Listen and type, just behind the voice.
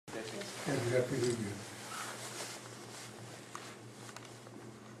and Happy New Year.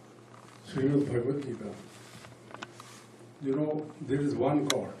 SRIMAD BHAGAVAD GITA. You know, there is one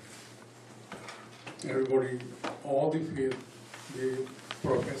God. Everybody, all the faith, they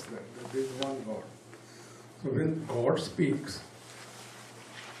profess that there is one God. So when God speaks,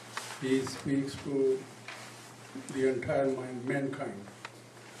 He speaks to the entire mankind.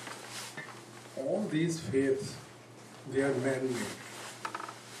 All these faiths, they are man-made.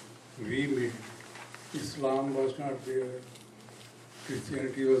 We made. Islam was not there.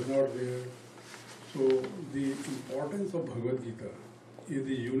 Christianity was not there. So the importance of Bhagavad Gita is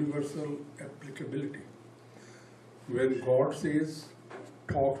the universal applicability. When God says,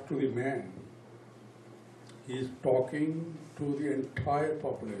 talk to the man, He is talking to the entire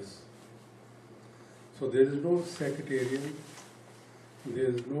populace. So there is no sectarian, there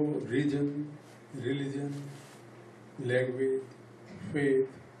is no region, religion, language, faith,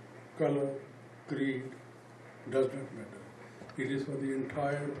 color, creed, does not matter. It is for the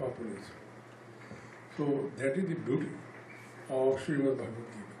entire population. So that is the beauty of Srimad Bhagavad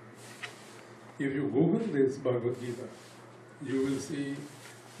Gita. If you Google this Bhagavad Gita, you will see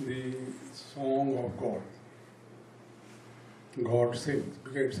the song of God. God sings,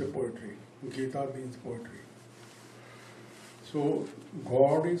 because it's a poetry. Gita means poetry. So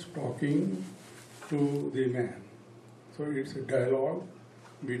God is talking to the man. So it's a dialogue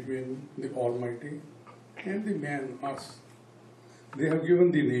between the Almighty and the man, us. They have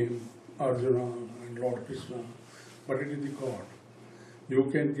given the name Arjuna and Lord Krishna, but it is the God. You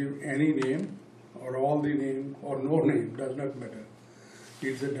can give any name or all the name or no name, does not matter.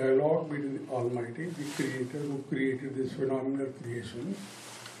 It's a dialogue between the Almighty, the Creator who created this phenomenal creation,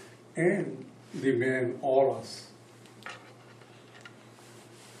 and the man, all us.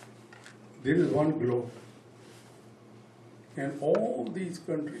 There is one globe, and all these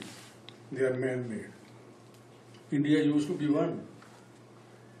countries, they are man-made. India used to be one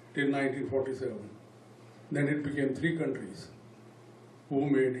till 1947. Then it became 3 countries. Who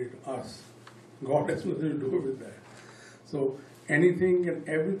made it? Us. God has nothing to do with that. So anything and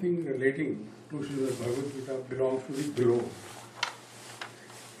everything relating to Srimad Bhagavad Gita belongs to the globe.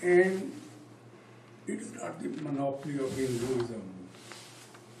 And it is not the monopoly of Hinduism.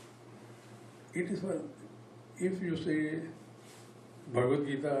 It is, well, if you say Bhagavad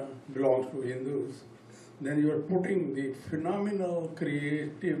Gita belongs to Hindus, then you are putting the phenomenal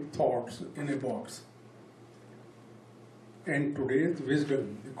creative thoughts in a box. And today's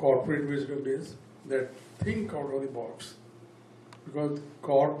wisdom, the corporate wisdom is that think out of the box. Because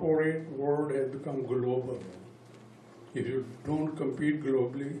corporate world has become global. If you don't compete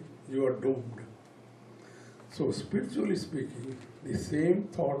globally, you are doomed. So spiritually speaking, the same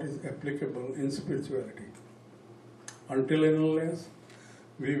thought is applicable in spirituality. Until and unless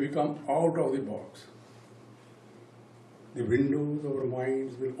we become out of the box, the windows of our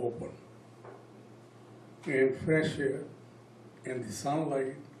minds will open, and fresh air and the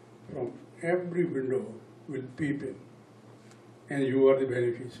sunlight from every window will peep in, and you are the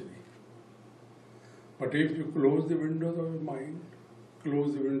beneficiary. But if you close the windows of your mind,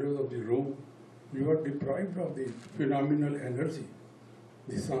 close the windows of the room, you are deprived of the phenomenal energy,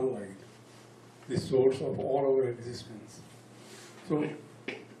 the sunlight, the source of all our existence. So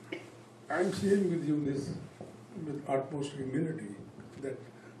I am sharing with you this with utmost humility, that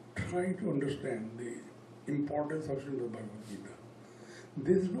try to understand the importance of Srimad Bhagavad Gita.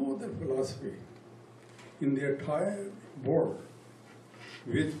 There is no other philosophy in the entire world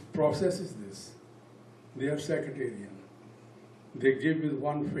which processes this. They are sectarian. They give with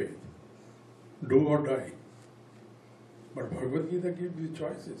one faith, do or die. But Bhagavad Gita gives you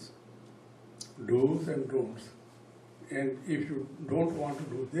choices, do's and don'ts. And if you don't want to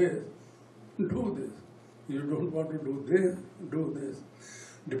do this, do this. You don't want to do this, do this.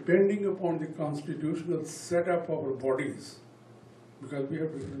 Depending upon the constitutional setup of our bodies, because we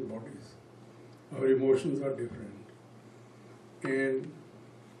have different bodies, our emotions are different. And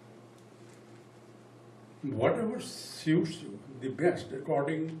whatever suits you the best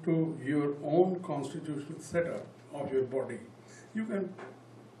according to your own constitutional setup of your body, you can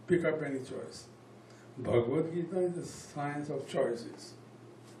pick up any choice. Bhagavad Gita is the science of choices.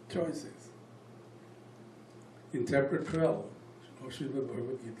 Choices. In chapter 12 of Srimad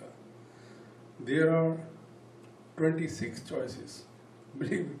Bhagavad Gita, there are 26 choices,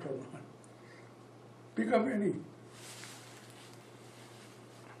 believe it or not. Pick up any.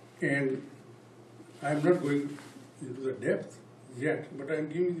 And I am not going into the depth yet, but I am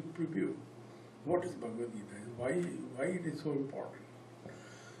giving you the preview. What is Bhagavad Gita? Why it is so important?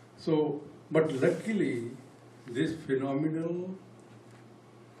 So, but luckily, this phenomenal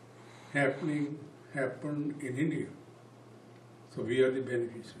happened in India. So we are the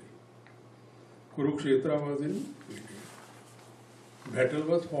beneficiary. Kurukshetra was in India. Battle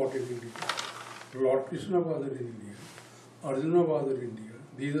was fought in India. Lord Krishna was in India. Arjuna was in India.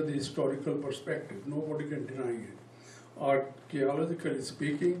 These are the historical perspectives. Nobody can deny it. Archaeologically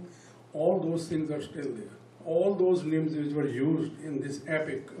speaking, all those things are still there. All those names which were used in this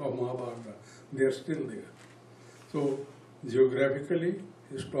epic of Mahabharata, they are still there. So geographically,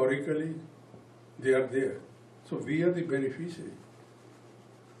 historically, they are there. So we are the beneficiary.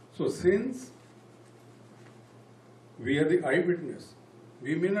 So since we are the eyewitness,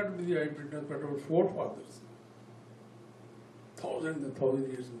 we may not be the eyewitness, but our forefathers, thousands and thousands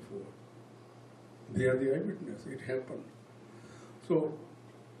of years before, they are the eyewitness. It happened. So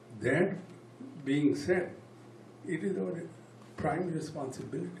that being said, it is our prime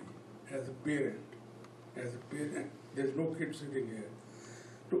responsibility as a parent, there's no kid sitting here,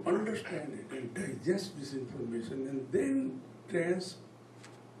 to understand it and digest this information and then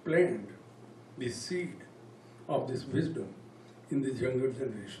transplant the seed of this wisdom in the younger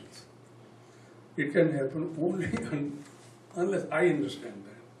generations. It can happen only unless I understand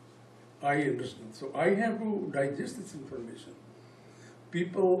that. I understand. So I have to digest this information.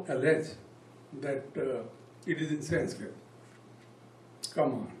 People allege that it is in Sanskrit.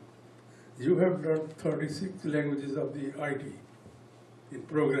 Come on. You have learned 36 languages of the IT in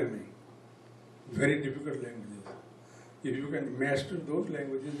programming. Very difficult languages. If you can master those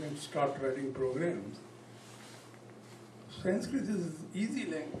languages and start writing programs, Sanskrit is an easy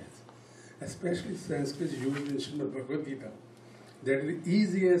language. Especially Sanskrit used in SRIMAD BHAGAVAD GITA. That is the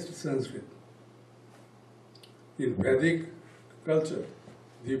easiest Sanskrit. In Vedic culture,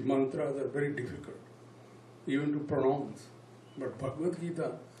 the mantras are very difficult, even to pronounce. But Bhagavad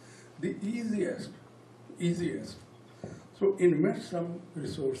Gita, the easiest. So invest some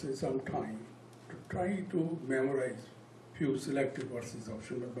resources, some time to try to memorize few selected verses of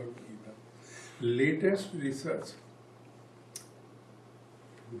Srimad Bhagavad Gita. Latest research,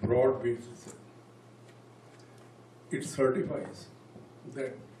 broad-based research, it certifies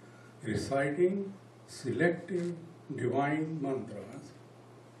that reciting selective divine mantras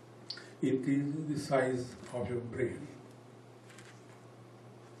increases the size of your brain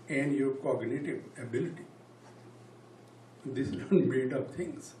and your cognitive ability. This is not made up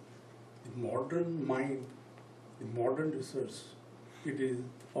things. The modern mind, the modern research, it is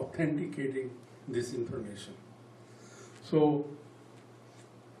authenticating this information. So,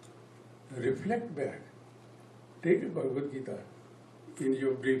 reflect back. Take a Bhagavad Gita in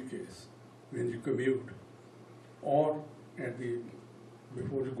your briefcase when you commute or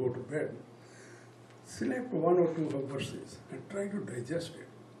before you go to bed. Select one or two verses and try to digest it.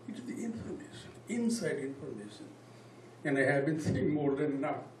 It is the information, inside information. And I have been saying more than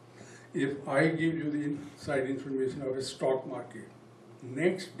enough. If I give you the inside information of a stock market,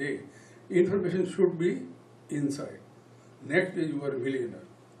 next day, information should be inside. Next day you are a millionaire.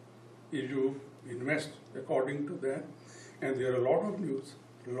 If you invest according to that, and there are a lot of news,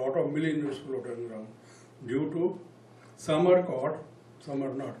 a lot of millionaires floating around, due to some are caught, some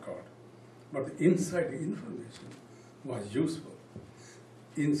are not caught. But the inside information was useful.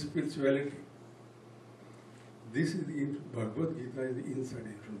 In spirituality, this is the Bhagavad Gita is the inside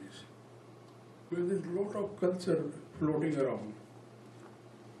information. Because there's a lot of culture floating around.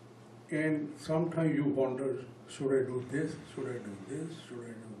 And sometimes you wonder, should I do this, should I do this, should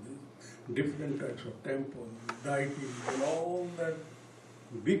I do this? Different types of temples, deities, and all that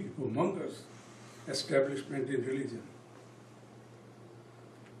big, humongous establishment in religion.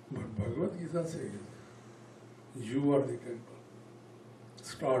 But Bhagavad Gita says, you are the temple.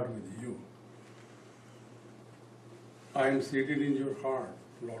 Start with you. I am seated in your heart,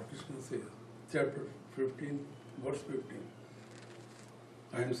 Lord Krishna says, chapter 15, verse 15.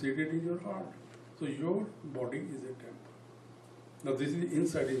 I am seated in your heart. So your body is a temple. Now this is the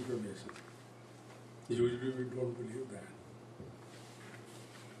inside information. Usually we don't believe that.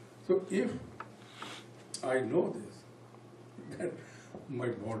 So if I know this, that my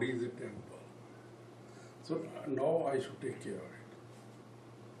body is a temple, so now I should take care of it.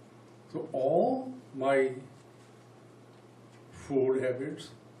 So all my food habits,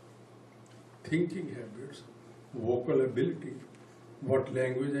 thinking habits, vocal ability, what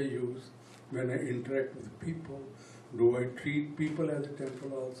language I use, when I interact with people, do I treat people as a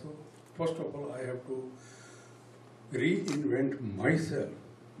temple also? First of all, I have to reinvent myself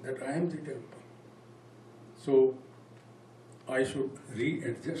that I am the temple. So I should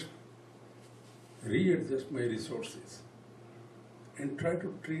readjust my resources and try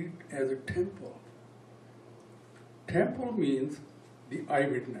to treat as a temple. Temple means the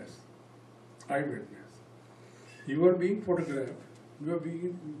eyewitness. eyewitness. You are being photographed, you are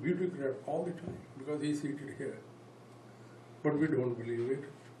being videographed all the time because he is seated here. But we don't believe it.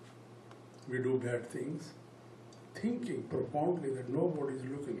 We do bad things, thinking profoundly that nobody is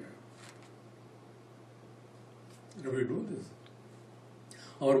looking at. And we do this.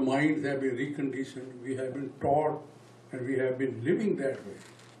 Our minds have been reconditioned, we have been taught, and we have been living that way.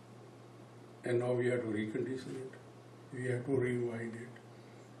 And now we have to recondition it. We have to rewind it.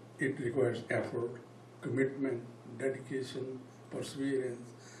 It requires effort, commitment, dedication, perseverance.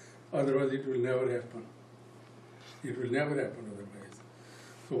 Otherwise it will never happen. It will never happen otherwise.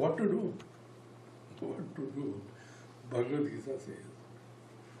 So what to do? What to do? Bhagavad Gita says,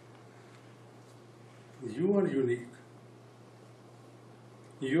 you are unique.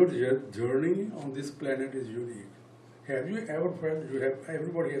 Your journey on this planet is unique. Have you ever felt,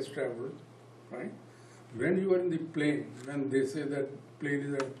 everybody has traveled, right? When you are in the plane, when they say that plane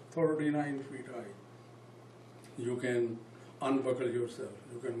is at 39 feet high, you can unbuckle yourself,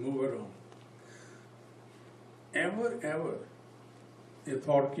 you can move around. Ever a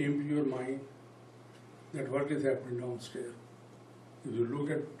thought came to your mind that what is happening downstairs? If you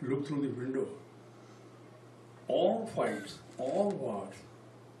look through the window, all fights, all wars,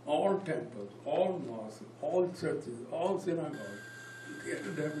 all temples, all mosques, all churches, all synagogues, they have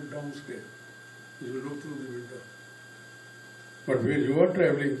to happen downstairs. You look through the window. But when you are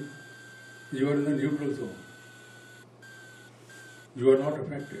traveling, you are in the neutral zone. You are not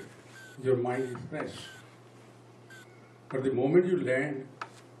affected. Your mind is fresh. But the moment you land,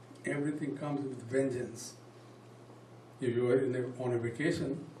 everything comes with vengeance. If you are on a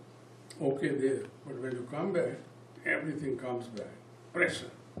vacation, okay there. But when you come back, everything comes back. Pressure.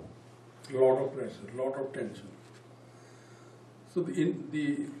 Lot of pressure, lot of tension. So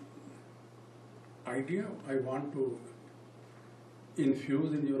the idea I want to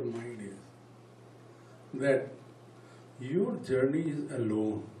infuse in your mind is that your journey is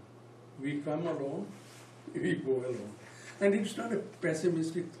alone. We come alone, we go alone. And it's not a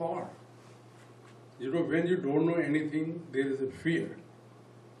pessimistic thought. You know, when you don't know anything, there is a fear.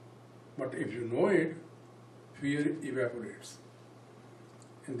 But if you know it, fear evaporates.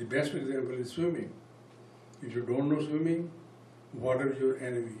 And the best example is swimming. If you don't know swimming, water is your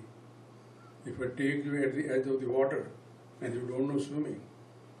enemy. If I take you at the edge of the water and you don't know swimming,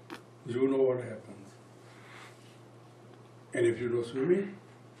 you know what happens. And if you know swimming,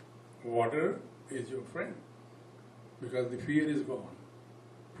 water is your friend. Because the fear is gone.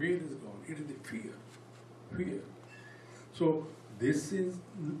 Fear is gone. It is the fear. Fear. So this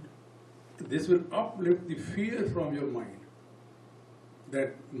will uplift the fear from your mind.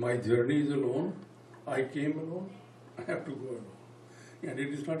 That my journey is alone, I came alone, I have to go alone. And it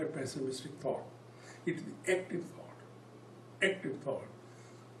is not a pessimistic thought. It is the active thought. Active thought.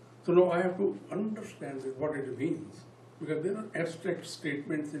 So now I have to understand what it means. Because there are abstract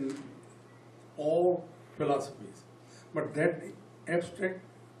statements in all philosophies. But that abstract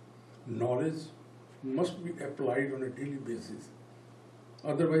knowledge must be applied on a daily basis.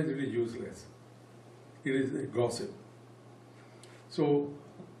 Otherwise it is useless. It is a gossip. So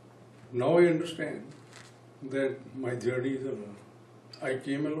now I understand that my journey is alone. I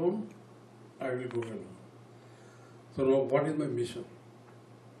came alone, I will go alone. So now what is my mission?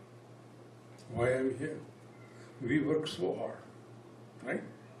 Why I am here? We work so hard, right?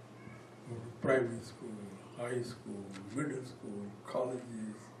 Primary school, high school, middle school,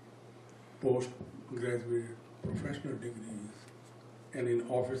 colleges, postgraduate, professional degrees, and in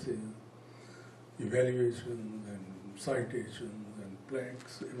offices, evaluations and citations and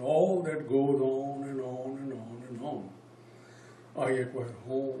plaques, and all that goes on and on and on and on. I acquire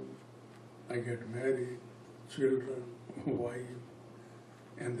home, I get married, children, wife,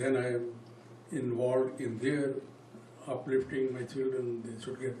 and then I am involved in their uplifting my children. They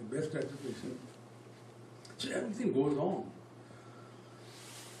should get the best education. So everything goes on.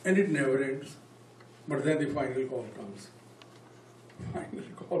 And it never ends. But then the final call comes. Final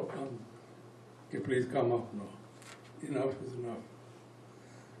call comes. Okay, please come up now. Enough is enough.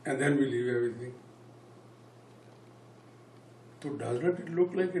 And then we leave everything. So does not it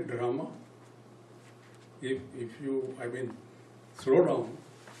look like a drama? If you, slow down,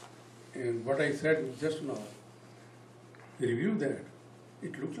 and what I said just now, review that.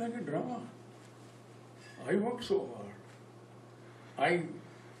 It looks like a drama. I worked so hard.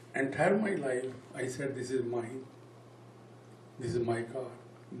 Entire my life, I said this is mine. This is my car,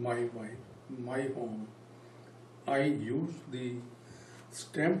 my wife, my home. I used the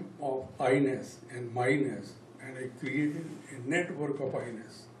stamp of I-ness and my-ness, and I created a network of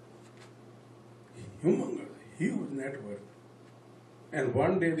I-ness. Humongous, huge network. And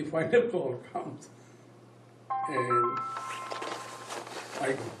one day the final call comes and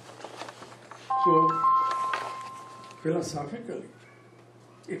I go. So philosophically,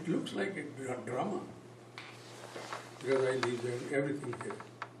 it looks like a drama because I leave everything here.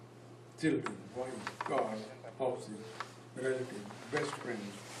 Children, wife, car, houses, relatives, best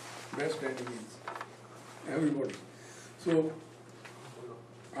friends, best enemies, everybody. So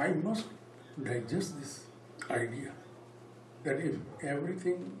I must digest this idea that if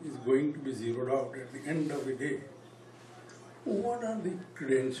everything is going to be zeroed out at the end of the day, what are the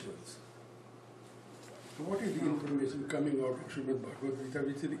credentials? What is the information coming out of SRIMAD BHAGAVAD GITA,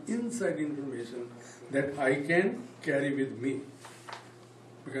 which is the inside information that I can carry with me?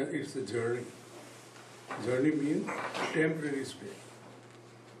 Because it's a journey. Journey means temporary stay.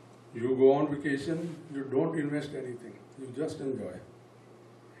 You go on vacation, you don't invest anything, you just enjoy.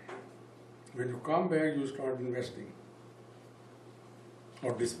 When you come back, you start investing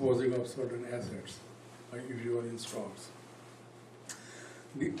or disposing of certain assets, like if you are in stocks.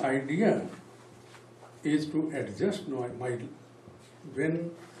 The idea is to adjust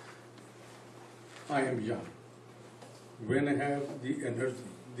when I am young, when I have the energy,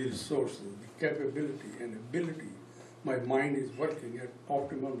 the resources, the capability and ability, my mind is working at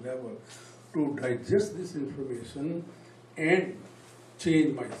optimum level to digest this information and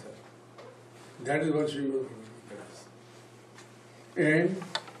change myself. That is what SRIMAD BHAGAVAD GITA is. And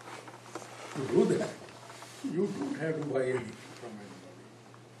to do that, you don't have to buy anything from anybody.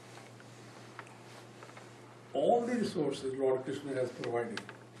 All the resources Lord Krishna has provided,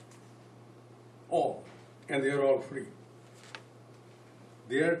 all, and they are all free.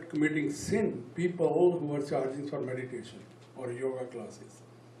 They are committing sin, people who are charging for meditation or yoga classes.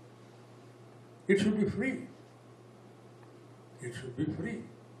 It should be free. It should be free.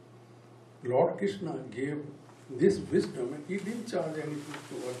 Lord Krishna gave this wisdom and he didn't charge anything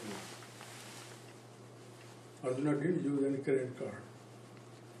to Arjuna. Arjuna didn't use any credit card.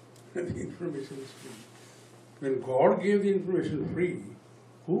 And the information is free. When God gave the information free,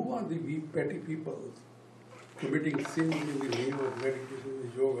 who are the weak, petty people committing sin in the name of meditation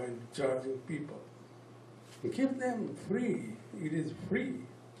and yoga and charging people? Give them free. It is free.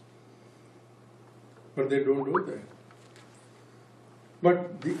 But they don't do that.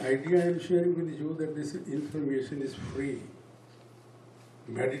 But the idea I am sharing with you that this information is free.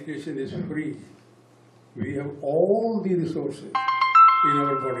 Meditation is free. We have all the resources in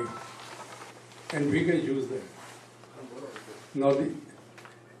our body and we can use them. Now the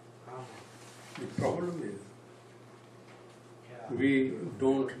problem is we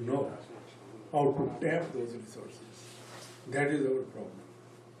don't know how to tap those resources. That is our problem.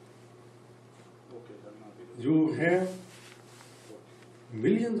 You have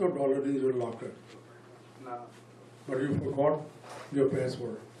millions of dollars in your locker, but you forgot your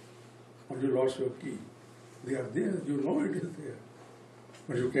password or you lost your key. They are there, you know it is there,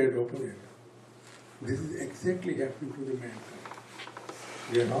 but you can't open it. This is exactly happening to the mankind.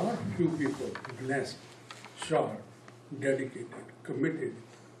 There are few people blessed, sharp, dedicated, committed,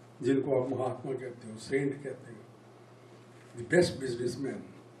 जिनको आप महात्मा कहते हो, saint कहते हो, the best businessmen,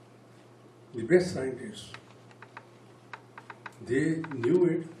 the best scientists. They knew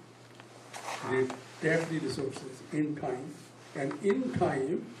it, they tapped the resources in time, and in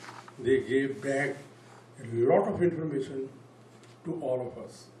time they gave back a lot of information to all of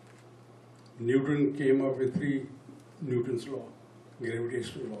us. Newton came up with Newton's law,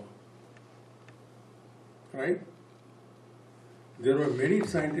 gravitational law, right? There were many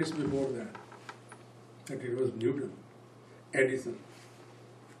scientists before that it was Newton, Edison.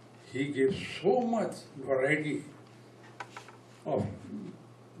 He gave so much variety of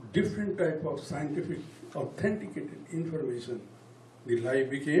different type of scientific authenticated information. The life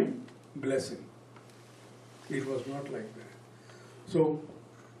became blessing. It was not like that. So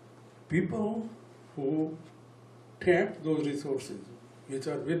people who tap those resources which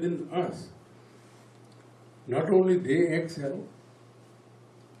are within us, not only they excel,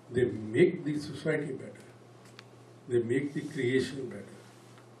 they make the society better. They make the creation better.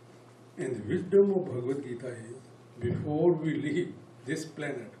 And the wisdom of Bhagavad Gita is, before we leave this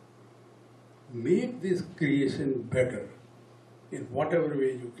planet, make this creation better in whatever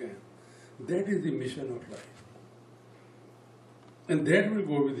way you can. That is the mission of life. And that will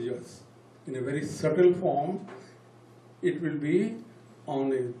go with us in a very subtle form. It will be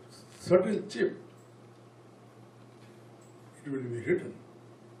on a subtle chip. It will be written,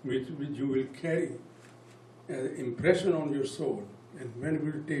 which you will carry as an impression on your soul. And when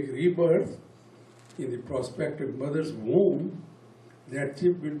we will take rebirth in the prospective mother's womb, that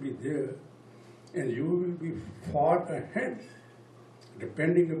chip will be there and you will be far ahead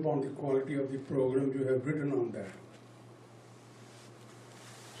depending upon the quality of the program you have written on that.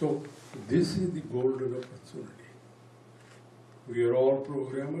 So this is the golden opportunity. We are all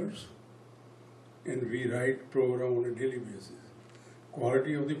programmers and we write program on a daily basis.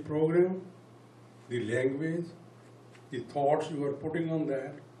 Quality of the program, the language, the thoughts you are putting on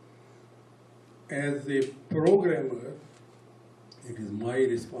that. As a programmer, it is my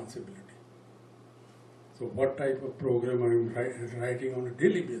responsibility. So what type of program I am writing on a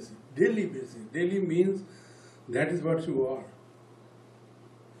daily basis? Daily basis. Daily means that is what you are.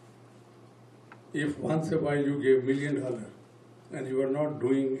 If once a while you give $1 million and you are not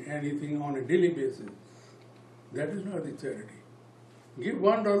doing anything on a daily basis, that is not the charity. Give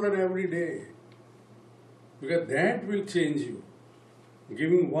 $1 every day, because that will change you.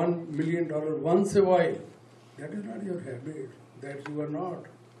 Giving $1 million once a while, that is not your habit, that you are not.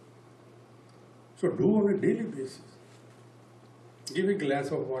 So do on a daily basis. Give a glass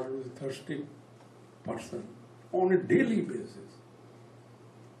of water to a thirsty person on a daily basis.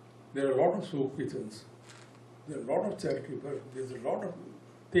 There are a lot of soup kitchens. There are a lot of charity work. There's a lot of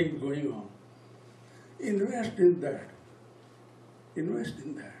things going on. Invest in that. Invest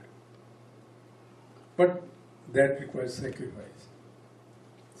in that. But that requires sacrifice.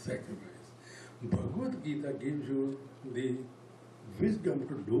 Sacrifice. Bhagavad Gita gives you the wisdom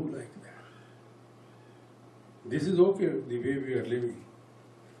to do like that. This is okay, the way we are living.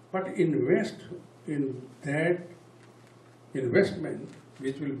 But invest in that investment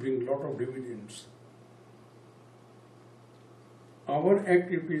which will bring a lot of dividends. Our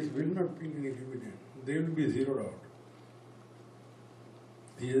activities will not bring any dividend. They will be zeroed out.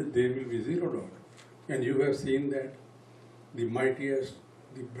 They will be zeroed out. And you have seen that the mightiest,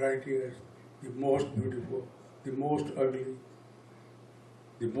 the brightest, the most beautiful, the most ugly,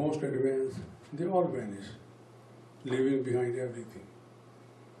 the most advanced, they all vanish, leaving behind everything.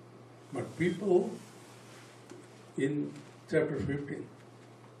 But people, in chapter 15,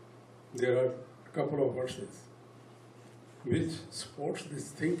 there are a couple of verses which supports this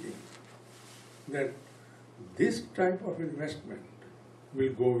thinking that this type of investment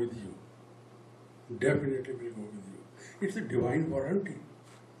will go with you. Definitely will go with you. It's a divine warranty.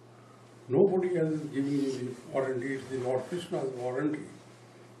 Nobody else is giving you the warranty. It's the Lord Krishna's warranty.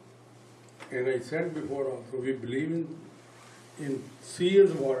 And I said before also, we believe in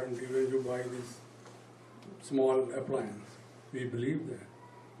Sears warranty when you buy this small appliance. We believe that.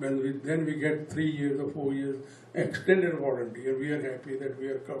 Then we get 3 years or 4 years extended warranty, and we are happy that we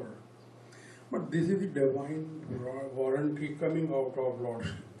are covered. But this is the divine warranty coming out of Lord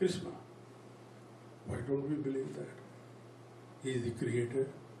Krishna. Why don't we believe that? He is the creator,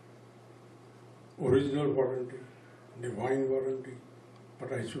 original warranty, divine warranty.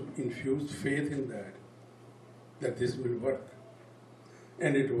 But I should infuse faith in that this will work.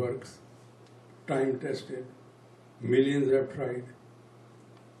 And it works. Time tested. Millions have tried.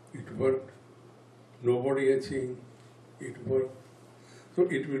 It worked. Nobody has changed. It worked. So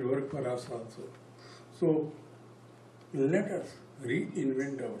it will work for us also. So let us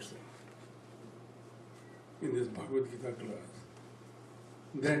reinvent ourselves in this Bhagavad Gita class.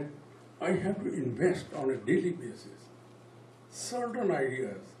 That I have to invest on a daily basis certain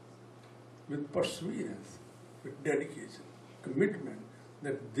ideas with perseverance, with dedication, commitment,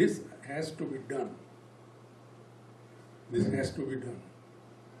 that this has to be done. This has to be done.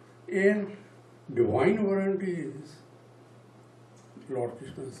 And divine warranty is, Lord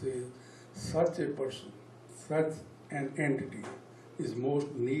Krishna says, such a person, such an entity is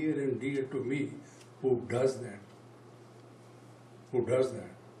most near and dear to me who does that. Who does that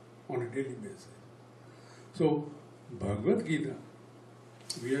on a daily basis. So, Bhagavad Gita,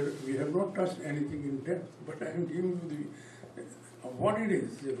 we have not touched anything in depth, but I am giving you what it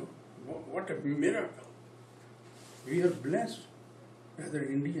is, what a miracle. We are blessed as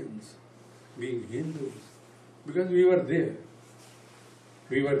Indians, being Hindus, because we were there.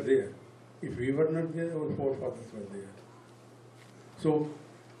 We were there. If we were not there, our forefathers were there. So,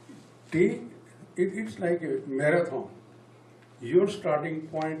 it's like a marathon. Your starting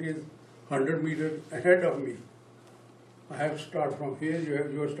point is 100 meters ahead of me. I have to start from here,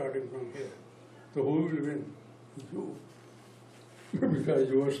 you are starting from here. So who will win? You. Because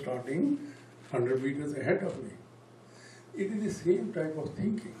you are starting 100 meters ahead of me. It is the same type of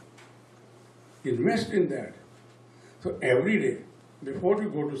thinking. Invest in that. So every day, before you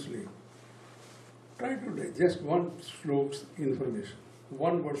go to sleep, try to digest one slope's information,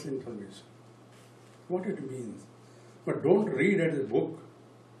 one verse information, what it means. But don't read it as a book.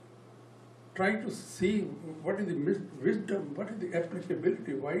 Try to see what is the wisdom, what is the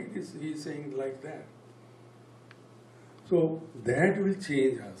applicability, why is he saying like that. So that will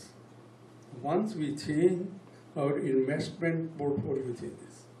change us. Once we change, our investment portfolio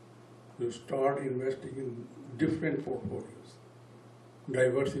changes. You start investing in different portfolios,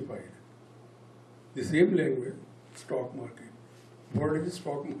 diversified. The same language, stock market. What is the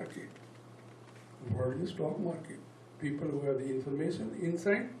stock market? What is the stock market? People who have the information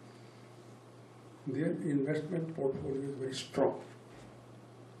inside, their investment portfolio is very strong.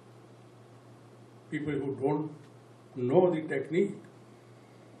 People who don't know the technique,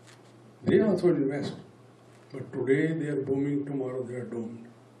 they also invest. But today they are booming, tomorrow they are doomed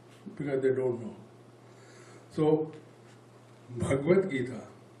because they don't know. So, Bhagavad Gita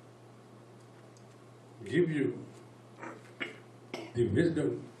gives you the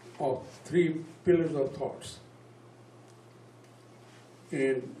wisdom of 3 pillars of thoughts.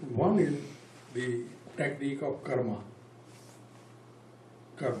 And one is the technique of karma.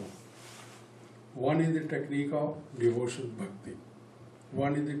 One is the technique of devotion, bhakti.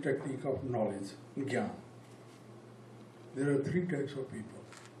 One is the technique of knowledge, jnana. There are 3 types of people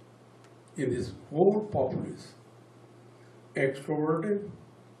in this whole populace: extroverted,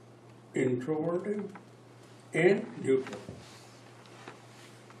 introverted, and neutral.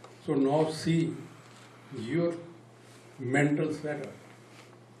 So now see your mental setup.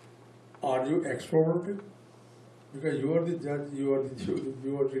 Are you extroverted? Because you are the judge, you are the jury,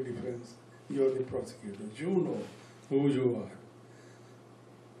 you are the defense, you are the prosecutor. You know who you are.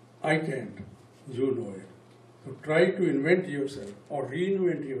 I can't. You know it. So try to invent yourself or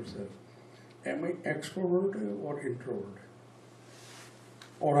reinvent yourself. Am I extroverted or introverted?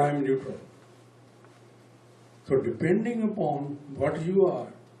 Or I am neutral? So depending upon what you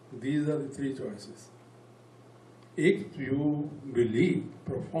are, these are the 3 choices. If you believe,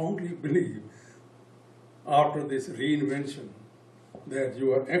 profoundly believe, after this reinvention that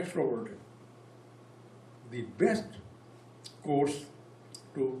you are extroverted, the best course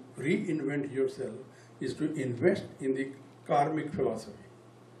to reinvent yourself is to invest in the karmic philosophy,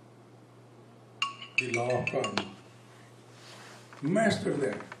 the law of karma. Master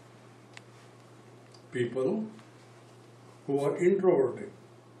that. People who are introverted,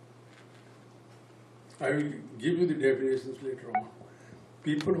 I will give you the definitions later on.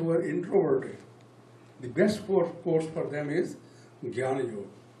 People who are introverted, the best course for them is Jnana Yoga,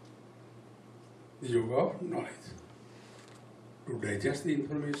 the yoga of knowledge, to digest the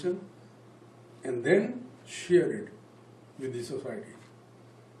information and then share it with the society.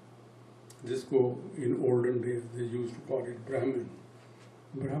 This in olden days, they used to call it Brahmin.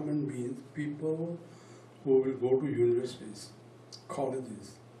 Brahmin means people who will go to universities,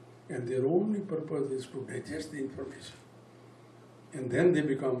 colleges, and their only purpose is to digest the information. And then they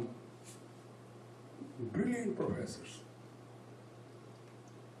become brilliant professors.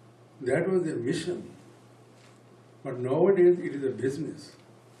 That was their mission. But nowadays it is a business.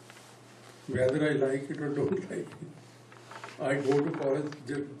 Whether I like it or don't like it, I go to college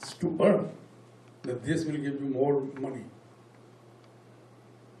just to earn that this will give you more money.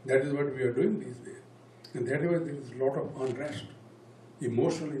 That is what we are doing these days. And that is why there is a lot of unrest,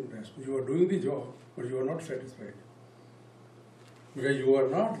 emotional unrest. You are doing the job, but you are not satisfied. Because you are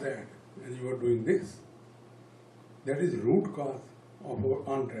not that, and you are doing this. That is the root cause of our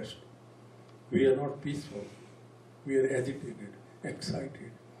unrest. We are not peaceful. We are agitated,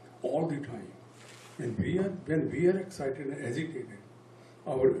 excited, all the time. And when we are excited and agitated,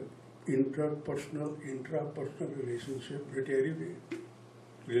 our intrapersonal relationship deteriorate.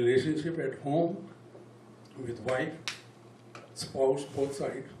 Relationship at home with wife, spouse, both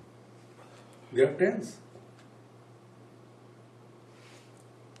sides, they are tense.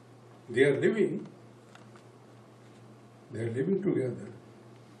 They are living together.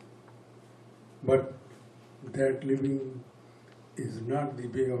 But that living is not the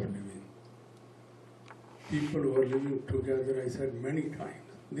way of living. People who are living together, I said many times,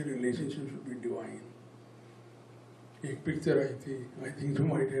 the relationship should be divine. एक picture आई थी, I think you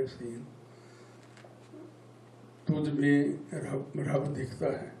might have seen, तुझ में रब दिखता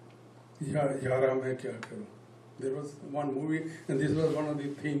है, यारा मैं क्या करूं. There was one movie, and this was one of the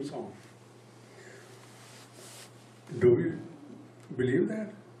theme songs. Do you believe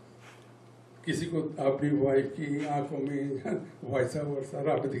that? किसी को अपनी वाइफ की आंखों में वैसा वैसा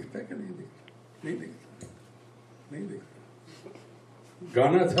रब दिखता है कि नहीं दिखता? नहीं दिखता, नहीं दिखता.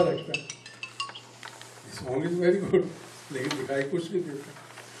 गाना अच्छा लगता है, song is very good, लेकिन दिखाई कुछ नहीं देता.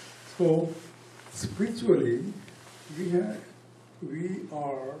 So spiritually, we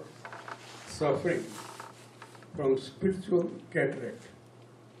are suffering from spiritual cataract.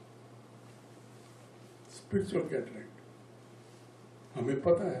 Spiritual cataract. हमें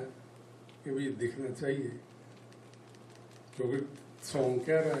पता है कि भी दिखना चाहिए, क्योंकि सॉन्ग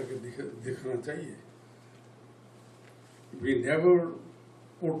कह रहा है कि दिखना चाहिए. We never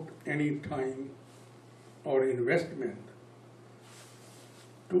put any time or investment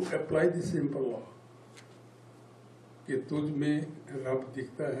to apply the simple law कि तुझ में रब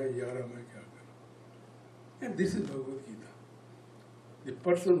दिखता है यारा मैं क्या करूं. And this is Bhagavad Gita. The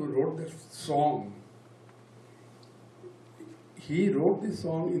person who wrote that song, he wrote this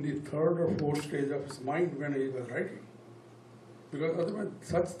song in the third or fourth stage of his mind when he was writing, because otherwise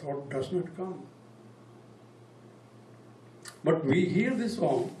such thought does not come. But we hear this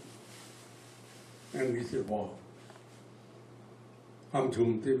song and we say, wow, हम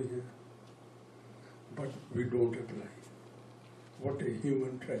झूमते भी हैं, but we don't apply. What a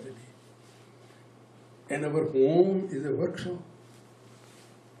human tragedy. And our home is a workshop.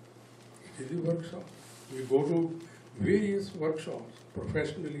 It is a workshop. We go to various workshops,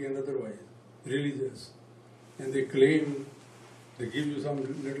 professionally and otherwise, religious, and they claim, they give you some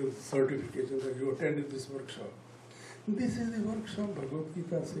little certification that you attended this workshop. This is the workshop. Bhagavad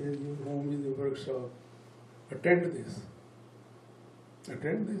Gita says your home is a workshop. Attend this.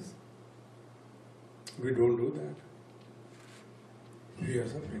 Attend this. We don't do that. We are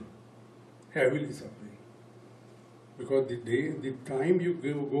suffering, heavily suffering. Because the time you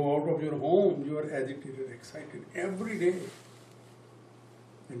go out of your home, you are agitated, excited every day.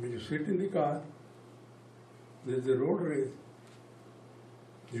 And when you sit in the car, there is a road race.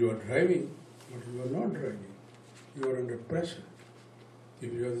 You are driving, but you are not driving. You are under pressure.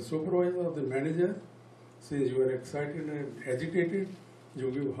 If you are the supervisor or the manager, since you are excited and agitated, you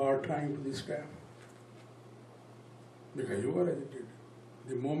give hard time to the staff. Because you are agitated.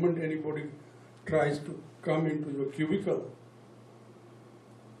 The moment anybody tries to come into your cubicle,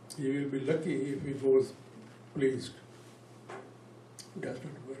 he will be lucky if he goes pleased. Does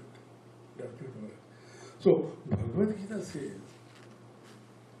not work. Does not work. So Bhagavad Gita says,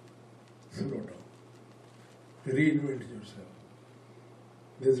 slow down. Reinvent yourself.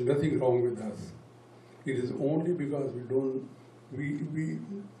 There is nothing wrong with us. It is only because we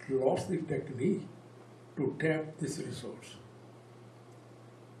lost the technique to tap this resource.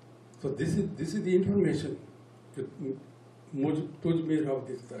 So this is the information कि तुझ में रब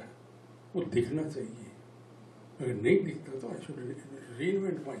दिखता है, वो दिखना चाहिए. अगर नहीं दिखता तो I should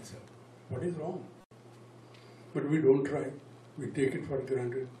reinvent myself. What is wrong? But we don't try. We take it for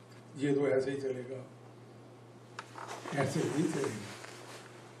granted. ये तो ऐसे ही चलेगा. ऐसे नहीं चलेगा.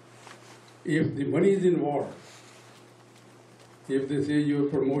 If the money is involved, if they say your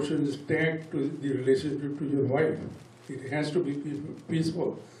promotion is tagged to the relationship to your wife, it has to be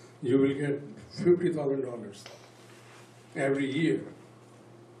peaceful. You will get $50,000 every year.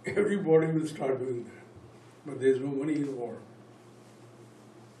 Everybody will start doing that. But there is no money involved.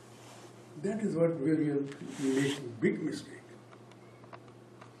 That is where we are making a big mistake.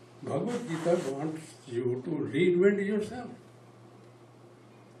 Bhagavad Gita wants you to reinvent yourself.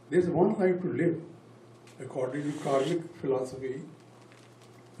 There is one life to live. According to karmic philosophy,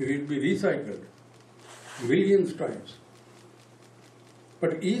 you will be recycled millions times.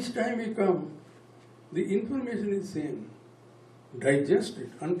 But each time we come, the information is same. Digest it.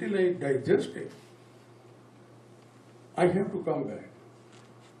 Until I digest it, I have to come back.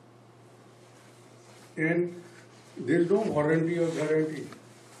 And there is no warranty or guarantee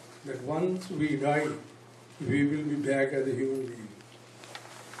that once we die, we will be back as a human being.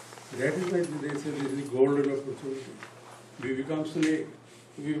 That is why they say this is the golden opportunity. We become snake.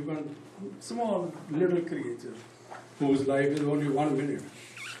 We become small little creatures whose life is only 1 minute.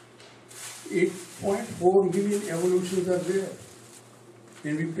 8.4 million evolutions are there.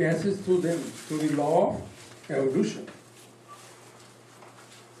 And we pass through them, through the law of evolution.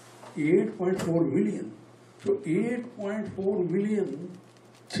 8.4 million. So 8.4 million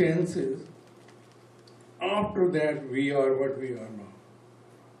chances after that we are what we are now.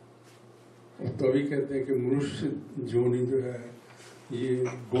 तभी कहते हैं कि मनुष्य जोनी जो है ये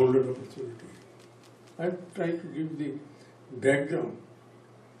golden opportunity. I'm trying to give the background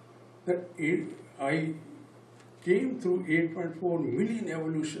that I came through 8.4 million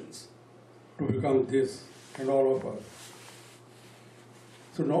evolutions to become this and all of us.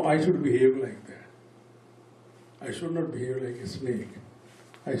 So now I should behave like that. I should not behave like a snake.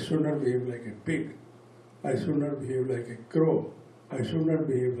 I should not behave like a pig. I should not behave like a crow. I should not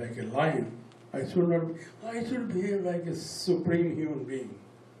behave like a lion. I should behave like a supreme human being.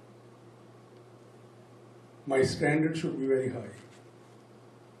 My standard should be very high.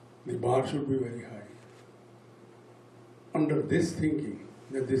 The bar should be very high. Under this thinking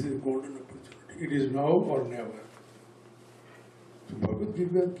that this is golden opportunity, it is now or never. So Bhagavad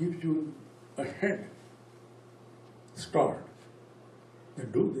Gita gives you a head start.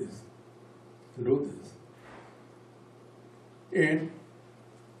 that do this, do this. And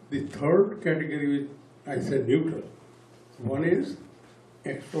the third category, I said neutral. One is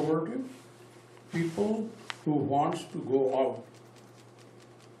extroverted, people who wants to go out.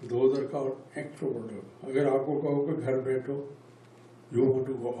 Those are called extroverted. अगर आपको कहो कि घर बैठो, you want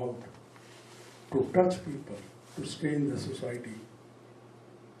to go out, to touch people, to stay in the society.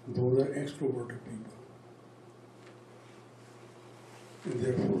 Those are extroverted people. And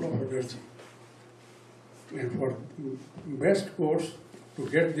they're full of energy. And for best course to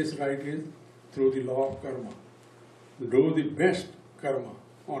get this right is through the law of karma. Do the best karma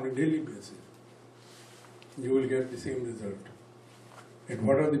on a daily basis. You will get the same result. And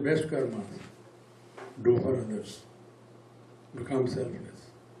what are the best karmas? Do for others. Become selfless.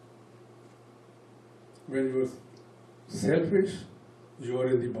 When you are selfish, you are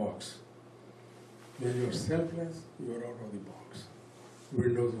in the box. When you are selfless, you are out of the box.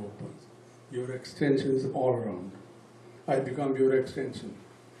 Windows open. Your extensions all around. I become your extension.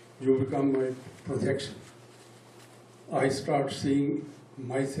 You become my projection. I start seeing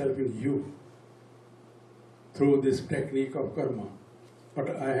myself in you through this technique of karma.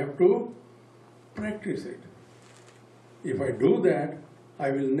 But I have to practice it. If I do that,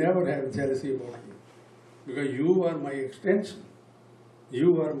 I will never have jealousy about you. Because you are my extension.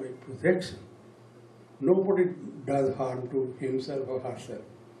 You are my projection. Nobody does harm to himself or herself.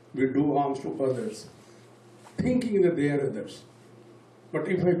 We do harms to others, thinking that they are others. But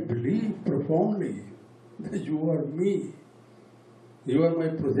if I believe profoundly that you are me, you are my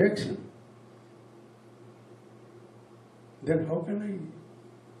projection, then how can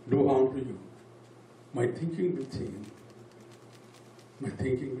I do harm to you? My thinking will change. My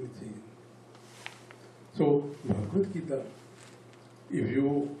thinking will change. So, Bhagavad Gita, if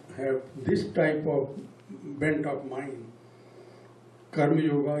you have this type of bent of mind, Karma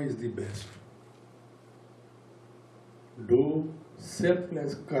Yoga is the best. Do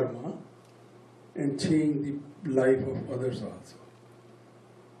selfless karma and change the life of others also.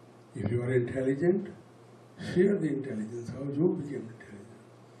 If you are intelligent, share the intelligence, how you became intelligent.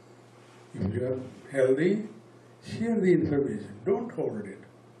 If you are healthy, share the information, don't hold it.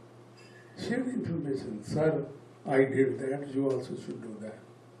 Share the information. Sir, I did that, you also should do that.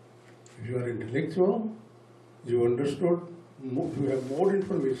 If you are intellectual, you understood, you have more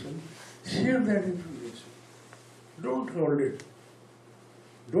information, share that information. Don't hold it.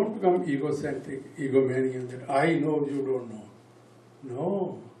 Don't become egocentric, egomaniac, that I know, you don't know.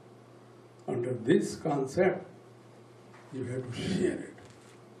 No. Under this concept, you have to share it.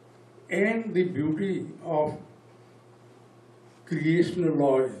 And the beauty of creational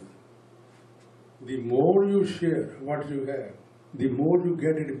law is, the more you share what you have, the more you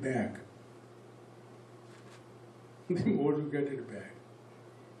get it back. The more you get it back.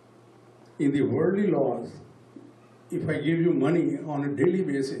 In the worldly laws, if I give you money on a daily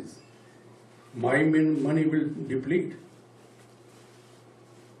basis, my money will deplete.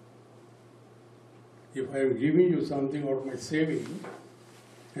 If I am giving you something out of my saving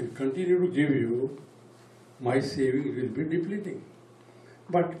and continue to give you, my saving will be depleting.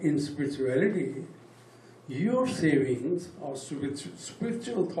 But in spirituality, your savings or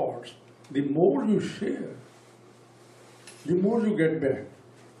spiritual thoughts, the more you share, the more you get back.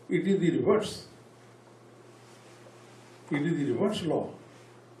 It is the reverse. It is the reverse law.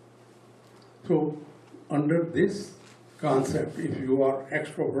 So, under this concept, if you are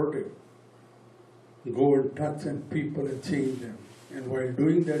extroverted, go and touch and people and change them. And while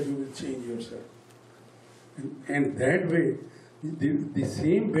doing that, you will change yourself. And that way, the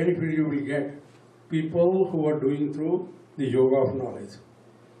same benefit you will get, people who are doing through the yoga of knowledge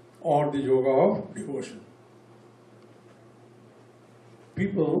or the yoga of devotion.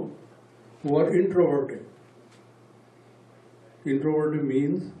 People who are introverted. Introverted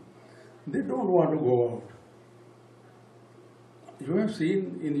means they don't want to go out. You have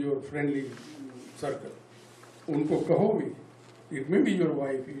seen in your friendly circle, unko kaho bhi, it may be your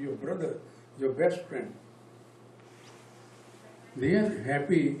wife, your brother, your best friend. They are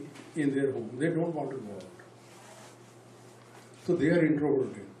happy in their home. They don't want to go out. So they are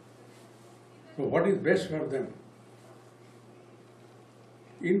introverted. So what is best for them?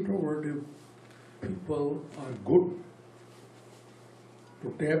 Introverted people are good to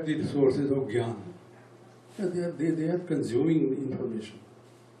tap the resources of jnana. They are consuming information.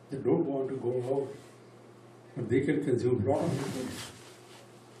 They don't want to go out, but they can consume a lot of information.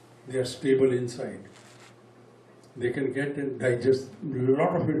 They are stable inside. They can get and digest a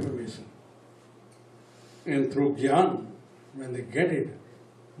lot of information. And through jnana, when they get it,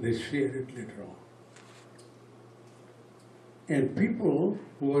 they share it later on. And people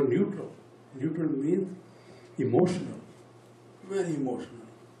who are neutral, neutral means emotional, very emotional.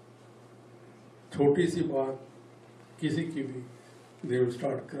 छोटी सी बात किसी की भी, they will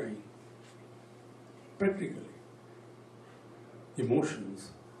start crying. Practically,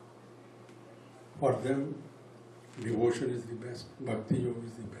 emotions. For them, devotion is the best. Bhakti yoga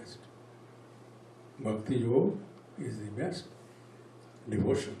is the best. Bhakti yoga is the best.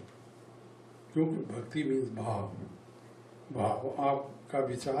 Devotion. क्योंकि भक्ति means भाव. भाव आपका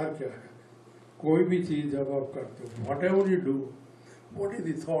विचार क्या है? कोई भी चीज जब आप करते हो, whatever you do, what is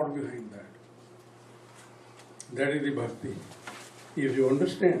the thought behind that? That is the bhakti. If you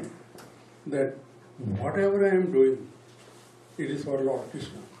understand that whatever I am doing, it is for Lord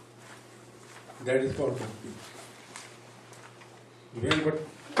Krishna. That is for bhakti.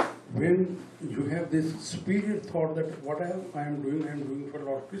 When you have this superior thought that whatever I am doing for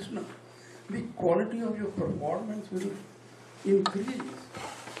Lord Krishna, the quality of your performance will increase.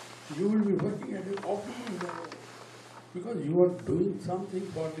 You will be working at an optimal level because you are doing something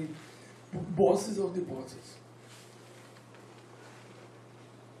for the bosses of the bosses.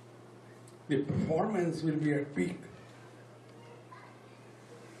 The performance will be at peak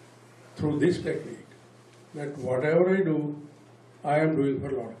through this technique, that whatever I do, I am doing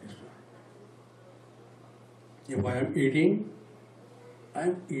for Lord Krishna. If I am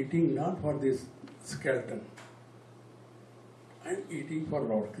eating not for this skeleton. I am eating for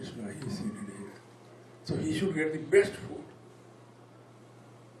Lord Krishna. He is seated here. So he should get the best food.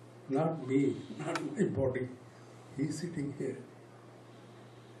 Not me, not my body. He is sitting here.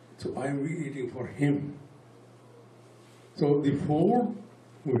 So I am eating for him. So the food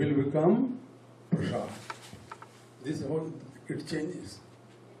will become prasad. This is how it changes.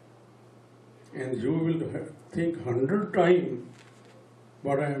 And you will think 100 times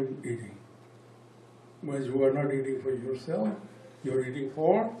what I am eating. But you are not eating for yourself, you are eating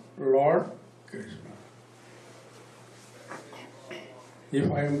for Lord Krishna.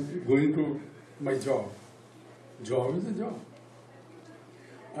 If I am going to my job is a job.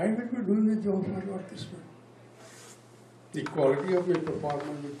 I will be doing a job for Lord Krishna. The quality of my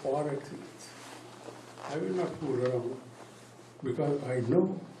performance will far excellence. I will not fool around because I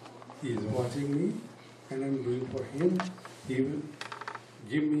know he is watching me and I am doing for him. He will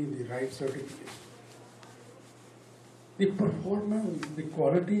give me the right certificate. The performance, the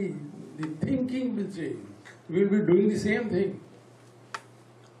quality, the thinking will change. We will be doing the same thing.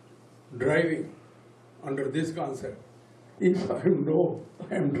 Driving under this concept. If I know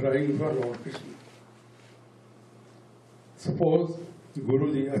I am driving for Lord Krishna. Suppose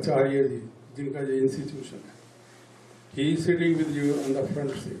Guruji, Acharya ji, jinka je institution hai. He is sitting with you on the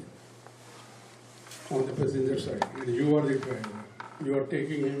front seat, on the passenger side, and you are the driver. You are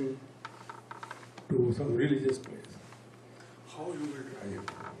taking him to some religious place. How you will drive?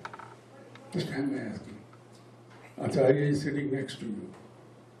 Just I am asking. Acharya is sitting next to you.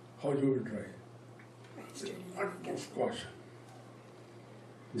 How you will drive? Utmost caution.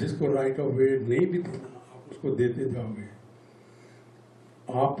 जिसको right of वे नहीं भी देना, आप उसको देते जाओगे.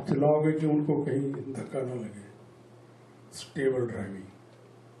 आप चलाओगे कि उनको कहीं धक्का ना लगे. Stable driving.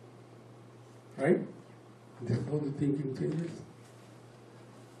 Right? This is how the thinking changes.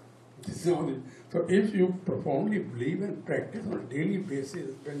 This is how so if you profoundly believe and practice on a daily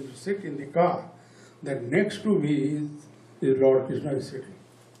basis, when you sit in the car, that next to me is Lord Krishna is sitting.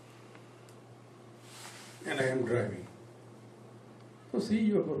 And I am driving. So see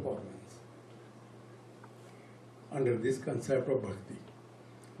your performance under this concept of bhakti.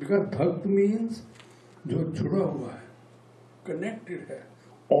 Because bhakt means जो जुड़ा हुआ है, connected है,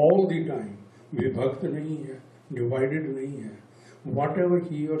 all the time. विभक्त नहीं है, divided नहीं है. Whatever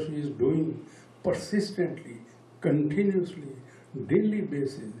he or she is doing persistently, continuously, daily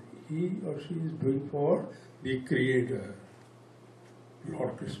basis, he or she is doing for the Creator,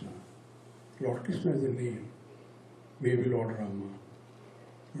 Lord Krishna. Lord Krishna is a name. Maybe Lord Rama,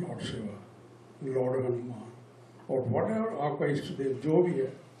 Lord Shiva, Lord Hanuman, or whatever आपका इष्ट देव जो भी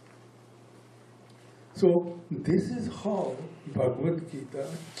है. So this is how Bhagavad Gita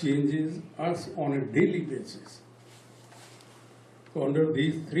changes us on a daily basis. So under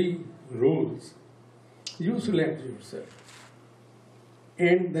these three rules, you select yourself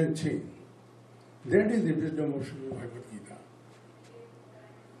and then change. That is the wisdom of Srimad Bhagavad Gita.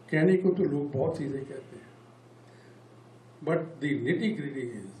 कहने को तो लोग बहुत चीजें कहते हैं, but the nitty-gritty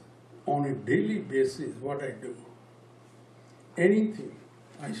is on a daily basis what I do. Anything,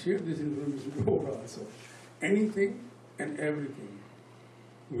 I share this information before also. Anything and everything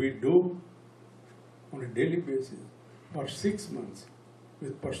we do on a daily basis for 6 months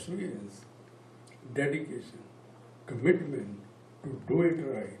with perseverance, dedication, commitment to do it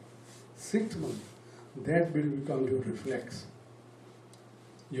right, 6 months, that will become your reflex,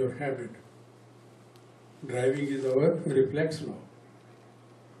 your habit. Driving is our reflex now.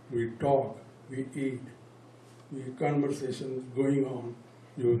 We talk, we eat, we conversations going on,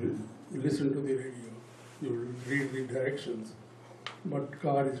 you listen to the radio, you read the directions, but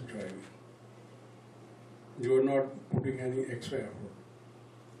car is driving. You are not putting any extra effort.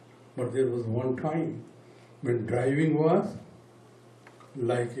 But there was one time when driving was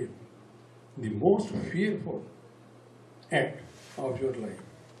like it, the most fearful act of your life.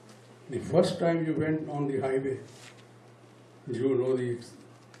 The first time you went on the highway, you know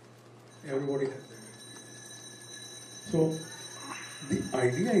everybody has that. So the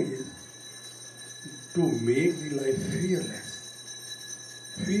idea is to make the life fearless.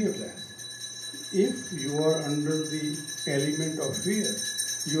 Fearless. If you are under the element of fear,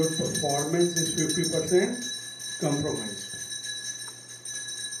 your performance is 50% compromised.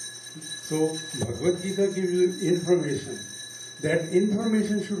 So Bhagavad Gita gives you information. That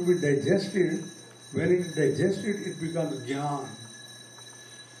information should be digested. When it is digested, it becomes jnana.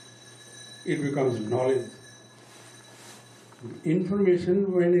 It becomes knowledge.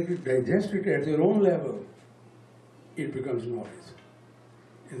 Information, when it is digested at your own level, it becomes knowledge.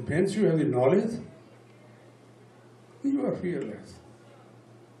 And once you have the knowledge, you are fearless.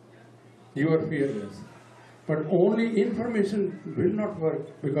 You are fearless. But only information will not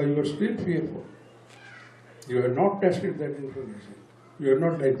work because you are still fearful. You have not tested that information. You have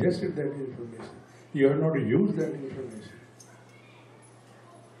not digested that information. You have not used that information.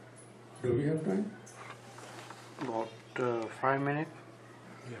 Do we have time? About 5 minutes.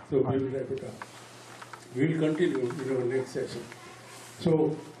 Yeah. So we will wrap it up. We will continue in our next session.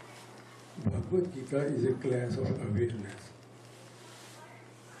 So, Bhagavad Gita is a class of awareness.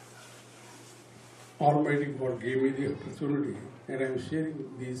 Almighty God gave me the opportunity, and I am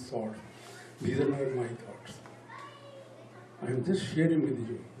sharing these thoughts. These are not my thoughts. I am just sharing with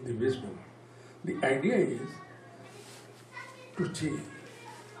you the wisdom. The idea is to change.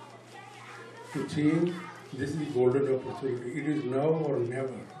 To change, this is the golden opportunity. It is now or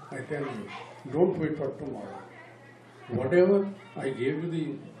never. I tell you, don't wait for tomorrow. Whatever I gave you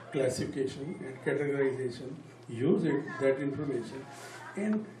the classification and categorization, use it, that information,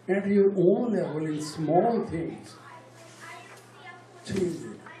 and at your own level in small things, change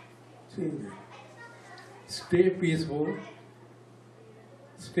it. Change it. Stay peaceful,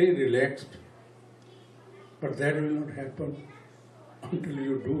 stay relaxed, but that will not happen until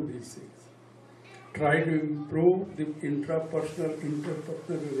you do these things. Try to improve the interpersonal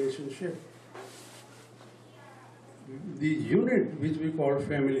relationship. The unit which we call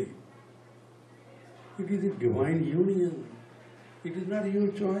family, it is a divine union. It is not your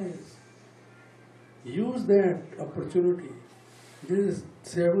choice. Use that opportunity. There is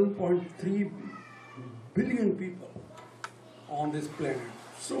 7.3 billion people on this planet,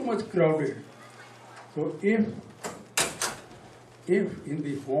 so much crowded. So if in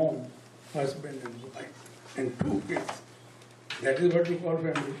the home, husband and wife and 2 kids, that is what we call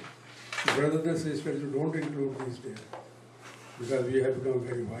family. Brothers and sisters, you don't include these days because we have become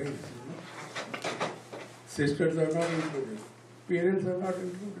very wise. Sisters are not included. Parents are not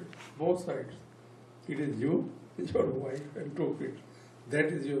included. Both sides. It is you, your wife and 2 kids. That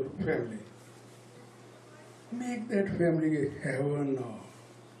is your family. Make that family a heaven now.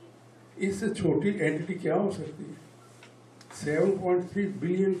 इससे छोटी entity क्या हो सकती है? 7.3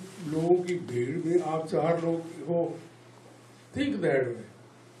 billion लोगों की भीड़ में आप 4 लोग हो. Think that way.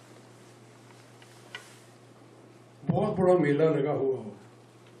 बहुत बड़ा मेला लगा हुआ हो,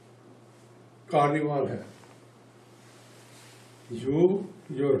 कार्निवाल है. You,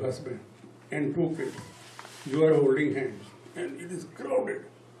 your husband and 2 kids, you are holding hands and it is crowded.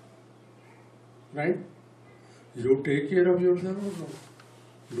 Right? You take care of yourself or no?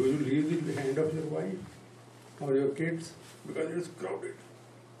 Do you leave the hand of your wife or your kids because it is crowded?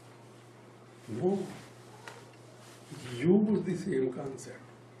 No. Use the same concept.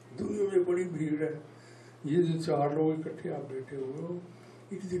 दुनिया में बड़ी भीड़ है, ये जो 4 लोग इकट्ठे आप बैठे हुए हो,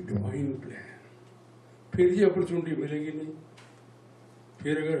 it is a divine plan. फिर ये अपॉर्चुनिटी मिलेगी नहीं.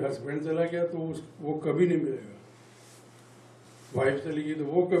 फिर अगर हस्बैंड चला गया तो वो कभी नहीं मिलेगा. वाइफ चली गई तो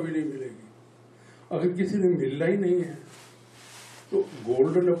वो कभी नहीं मिलेगी. अगर किसी ने मिलना ही नहीं है तो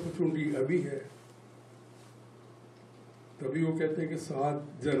गोल्डन अपॉर्चुनिटी अभी है. तभी वो कहते हैं कि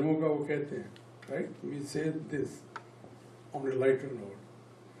 7 जन्मों का वो कहते हैं, राइट? वी से this on A lighter note.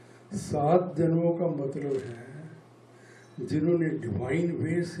 7 जन्मों का मतलब है जिन्होंने डिवाइन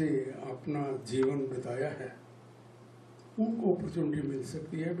वे से अपना जीवन बिताया है, उनको अपॉर्चुनिटी मिल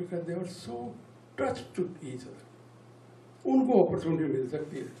सकती है because they are so touch to each other. उनको अपॉर्चुनिटी मिल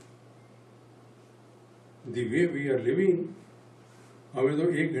सकती है. The way we are living, हमें तो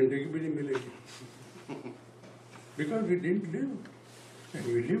 1 घंटे की भी नहीं मिलेगी. Because we didn't live. And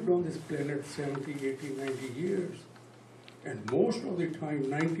we lived on this planet 70, 80, 90 years. And most of the time,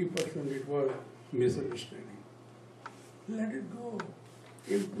 90% it was misunderstanding. Let it go.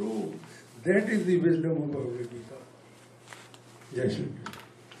 Improve. That is the wisdom of Bhagavad Gita. Jai Shri Krishna.